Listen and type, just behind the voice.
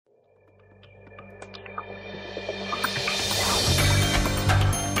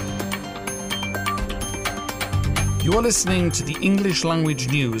You are listening to the English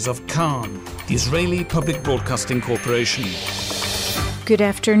language news of Khan, the Israeli Public Broadcasting Corporation. Good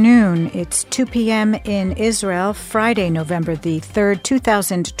afternoon. It's 2 p.m. in Israel, Friday, November the 3rd,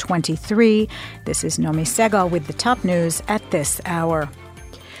 2023. This is Nomi Segal with the top news at this hour.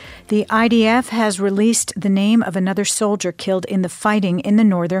 The IDF has released the name of another soldier killed in the fighting in the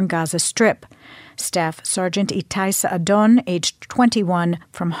northern Gaza Strip. Staff Sergeant Itai Saadon, aged 21,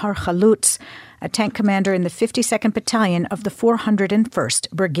 from Har Chalutz, a tank commander in the 52nd Battalion of the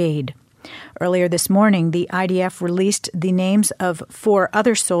 401st Brigade. Earlier this morning, the IDF released the names of 4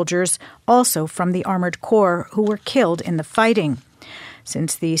 other soldiers, also from the Armored Corps, who were killed in the fighting.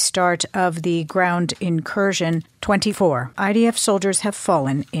 Since the start of the ground incursion, 24 IDF soldiers have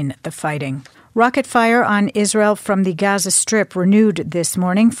fallen in the fighting. Rocket fire on Israel from the Gaza Strip renewed this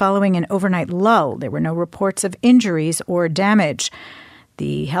morning following an overnight lull. There were no reports of injuries or damage.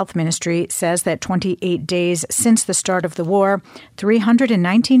 The Health Ministry says that 28 days since the start of the war,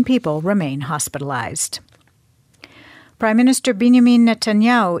 319 people remain hospitalized. Prime Minister Benjamin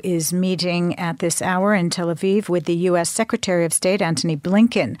Netanyahu is meeting at this hour in Tel Aviv with the U.S. Secretary of State Antony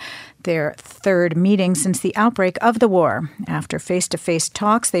Blinken, their third meeting since the outbreak of the war. After face-to-face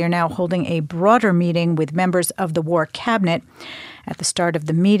talks, they are now holding a broader meeting with members of the war cabinet. At the start of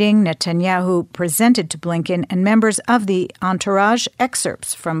the meeting, Netanyahu presented to Blinken and members of the entourage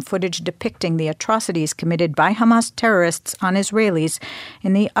excerpts from footage depicting the atrocities committed by Hamas terrorists on Israelis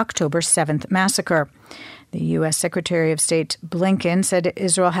in the October 7th massacre. The U.S. Secretary of State Blinken said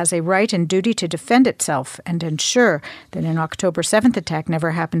Israel has a right and duty to defend itself and ensure that an October 7th attack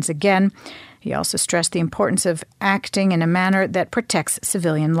never happens again. He also stressed the importance of acting in a manner that protects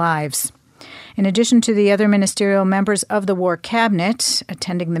civilian lives. In addition to the other ministerial members of the war cabinet,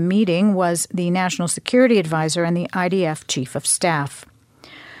 attending the meeting was the National Security Advisor and the IDF Chief of Staff.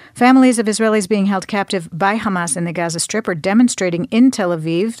 Families of Israelis being held captive by Hamas in the Gaza Strip are demonstrating in Tel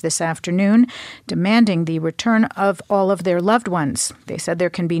Aviv this afternoon, demanding the return of all of their loved ones. They said there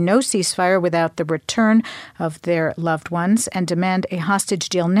can be no ceasefire without the return of their loved ones and demand a hostage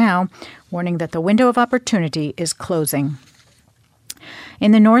deal now, warning that the window of opportunity is closing.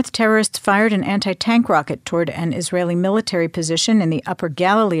 In the north, terrorists fired an anti-tank rocket toward an Israeli military position in the Upper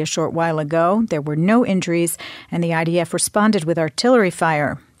Galilee a short while ago. There were no injuries, and the IDF responded with artillery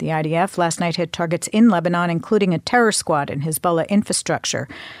fire. The IDF last night hit targets in Lebanon, including a terror squad and Hezbollah infrastructure.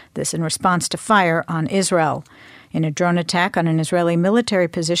 This in response to fire on Israel. In a drone attack on an Israeli military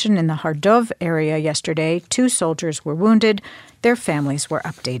position in the Har Dov area yesterday, 2 soldiers were wounded. Their families were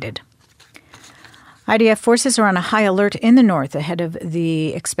updated. IDF forces are on a high alert in the north ahead of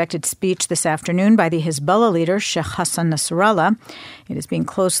the expected speech this afternoon by the Hezbollah leader, Sheikh Hassan Nasrallah. It is being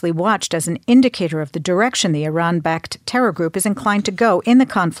closely watched as an indicator of the direction the Iran-backed terror group is inclined to go in the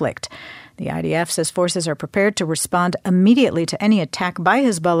conflict. The IDF says forces are prepared to respond immediately to any attack by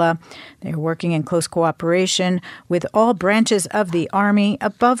Hezbollah. They are working in close cooperation with all branches of the army,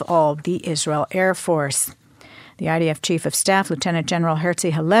 above all the Israel Air Force. The IDF Chief of Staff, Lieutenant General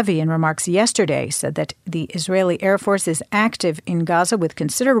Herzi Halevi, in remarks yesterday, said that the Israeli Air Force is active in Gaza with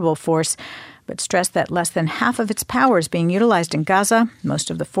considerable force, but stressed that less than half of its power is being utilized in Gaza. Most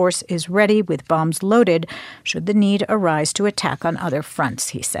of the force is ready with bombs loaded should the need arise to attack on other fronts,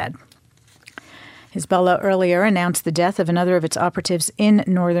 he said. Hezbollah earlier announced the death of another of its operatives in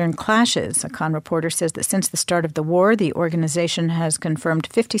northern clashes. A Khan reporter says that since the start of the war, the organization has confirmed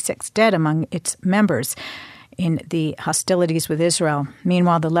 56 dead among its members in the hostilities with Israel.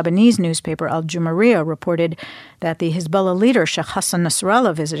 Meanwhile, the Lebanese newspaper Al Jumariya reported that the Hezbollah leader, Sheikh Hassan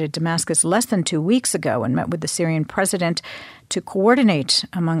Nasrallah, visited Damascus less than 2 weeks ago and met with the Syrian president to coordinate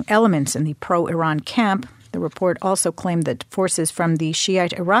among elements in the pro-Iran camp. The report also claimed that forces from the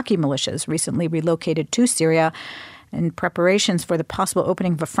Shiite Iraqi militias recently relocated to Syria in preparations for the possible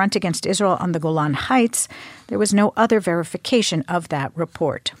opening of a front against Israel on the Golan Heights. There was no other verification of that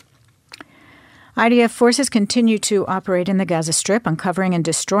report. IDF forces continue to operate in the Gaza Strip, uncovering and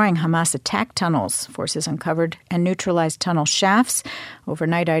destroying Hamas attack tunnels. Forces uncovered and neutralized tunnel shafts.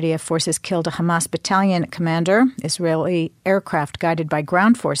 Overnight, IDF forces killed a Hamas battalion commander. Israeli aircraft guided by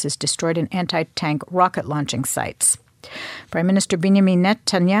ground forces destroyed an anti-tank rocket launching sites. Prime Minister Benjamin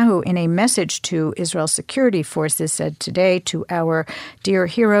Netanyahu, in a message to Israel's security forces, said today, "To our dear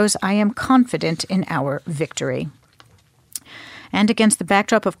heroes, I am confident in our victory." And against the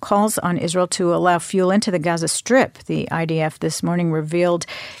backdrop of calls on Israel to allow fuel into the Gaza Strip, the IDF this morning revealed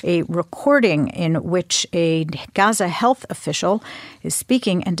a recording in which a Gaza health official is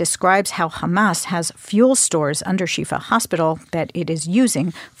speaking and describes how Hamas has fuel stores under Shifa Hospital that it is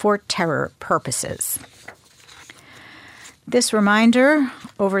using for terror purposes. This reminder,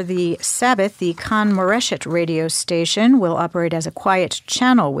 over the Sabbath, the Kan Moreshet radio station will operate as a quiet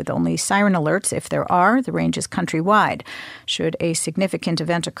channel with only siren alerts if there are. The range is countrywide. Should a significant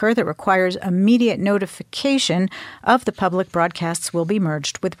event occur that requires immediate notification of the public, broadcasts will be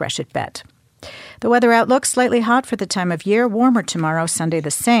merged with Reshet Bet. The weather outlook, slightly hot for the time of year, warmer tomorrow, Sunday the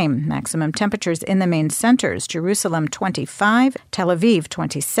same. Maximum temperatures in the main centers: Jerusalem 25, Tel Aviv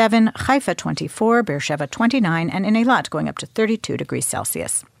 27, Haifa 24, Beersheba 29, and in Eilat going up to 32 degrees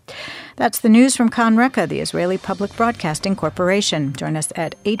Celsius. That's the news from Kan Reka, the Israeli Public Broadcasting Corporation. Join us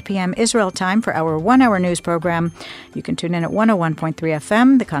at 8 p.m. Israel time for our one-hour news program. You can tune in at 101.3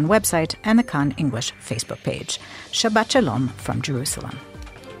 FM, the Kan website, and the Kan English Facebook page. Shabbat Shalom from Jerusalem.